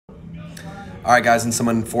All right, guys, in some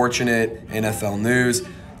unfortunate NFL news,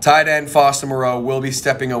 tight end Foster Moreau will be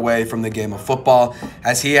stepping away from the game of football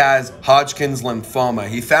as he has Hodgkin's lymphoma.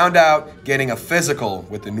 He found out getting a physical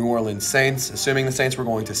with the New Orleans Saints, assuming the Saints were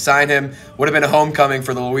going to sign him. Would have been a homecoming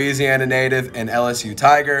for the Louisiana native and LSU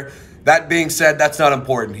Tiger. That being said, that's not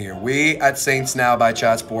important here. We at Saints Now by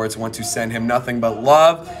Chat Sports want to send him nothing but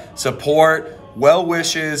love, support, well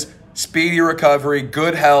wishes, speedy recovery,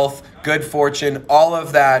 good health, good fortune, all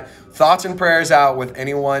of that. Thoughts and prayers out with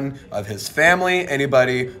anyone of his family,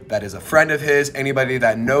 anybody that is a friend of his, anybody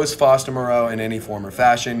that knows Foster Moreau in any form or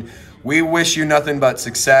fashion. We wish you nothing but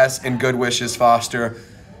success and good wishes, Foster.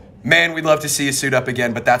 Man, we'd love to see you suit up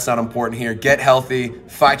again, but that's not important here. Get healthy,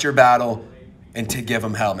 fight your battle, and to give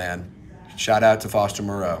him hell, man. Shout out to Foster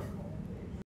Moreau.